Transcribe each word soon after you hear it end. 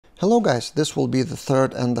Hello guys, this will be the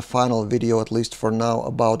third and the final video, at least for now,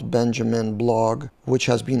 about Benjamin blog, which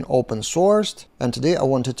has been open sourced, and today I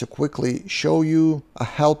wanted to quickly show you a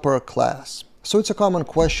helper class. So it's a common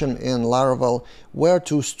question in Laravel where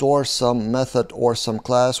to store some method or some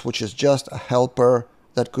class which is just a helper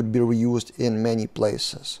that could be reused in many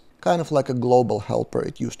places. Kind of like a global helper,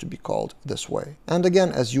 it used to be called this way. And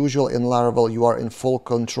again, as usual in Laravel, you are in full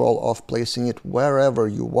control of placing it wherever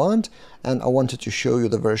you want, and I wanted to show you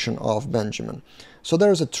the version of Benjamin. So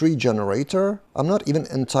there's a tree generator. I'm not even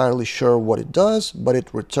entirely sure what it does, but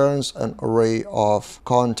it returns an array of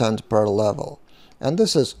content per level. And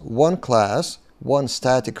this is one class, one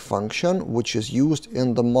static function, which is used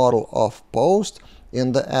in the model of post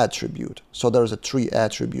in the attribute. So there's a tree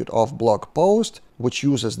attribute of blog post, which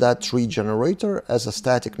uses that tree generator as a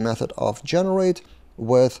static method of generate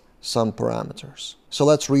with some parameters. So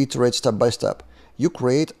let's reiterate step by step. You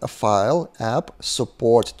create a file, app,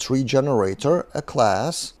 support tree generator, a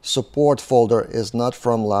class. Support folder is not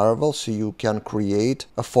from Laravel, so you can create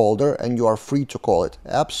a folder and you are free to call it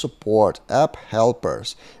app support, app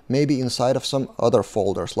helpers, maybe inside of some other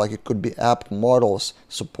folders, like it could be app models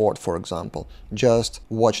support, for example. Just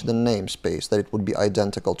watch the namespace, that it would be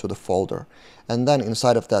identical to the folder. And then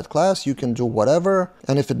inside of that class, you can do whatever,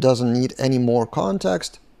 and if it doesn't need any more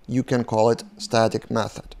context, you can call it static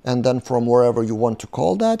method. And then from wherever you want to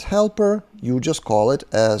call that helper, you just call it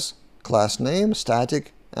as class name,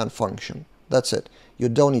 static, and function. That's it. You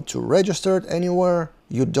don't need to register it anywhere.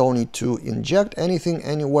 You don't need to inject anything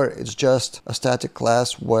anywhere. It's just a static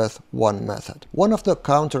class with one method. One of the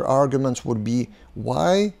counter arguments would be,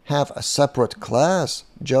 why have a separate class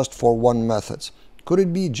just for one method? Could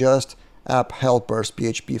it be just app helpers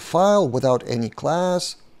PHP file without any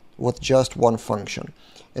class with just one function?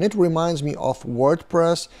 And it reminds me of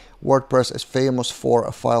WordPress. WordPress is famous for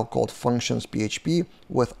a file called functions.php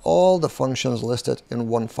with all the functions listed in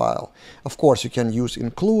one file. Of course, you can use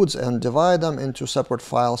includes and divide them into separate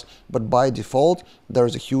files, but by default,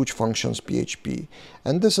 there's a huge functions.php.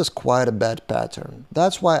 And this is quite a bad pattern.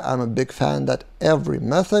 That's why I'm a big fan that every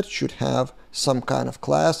method should have some kind of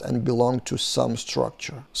class and belong to some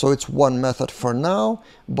structure. So it's one method for now,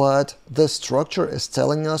 but this structure is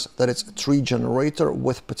telling us that it's a tree generator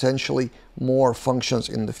with potentially more functions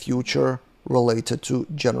in the future related to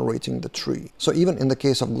generating the tree. So even in the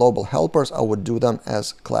case of global helpers, I would do them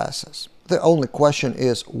as classes. The only question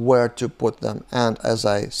is where to put them. And as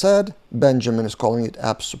I said, Benjamin is calling it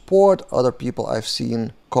app support. Other people I've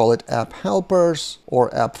seen call it app helpers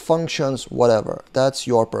or app functions, whatever. That's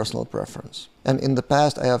your personal preference. And in the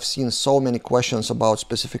past, I have seen so many questions about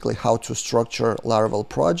specifically how to structure Laravel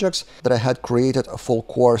projects that I had created a full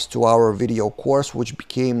course, 2-hour video course, which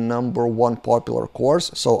became #1 popular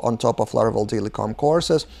course. So on top of Laravel Daily.com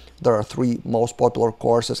courses, there are 3 most popular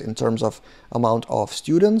courses in terms of amount of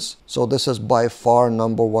students. So this is by far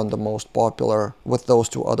 #1, the most popular, with those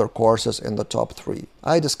 2 other courses in the top 3.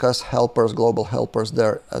 I discuss helpers, global helpers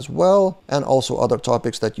there as well, and also other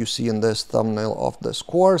topics that you see in this thumbnail of this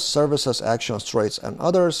course, services, actions, traits, and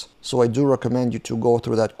others. So I do recommend you to go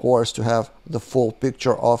through that course to have the full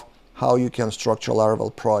picture of how you can structure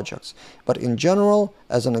Laravel projects. But in general,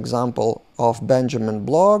 as an example of Benjamin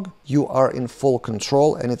blog, you are in full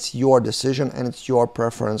control and it's your decision and it's your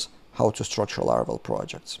preference how to structure Laravel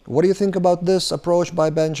projects. What do you think about this approach by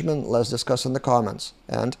Benjamin? Let's discuss in the comments,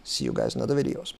 and see you guys in other videos.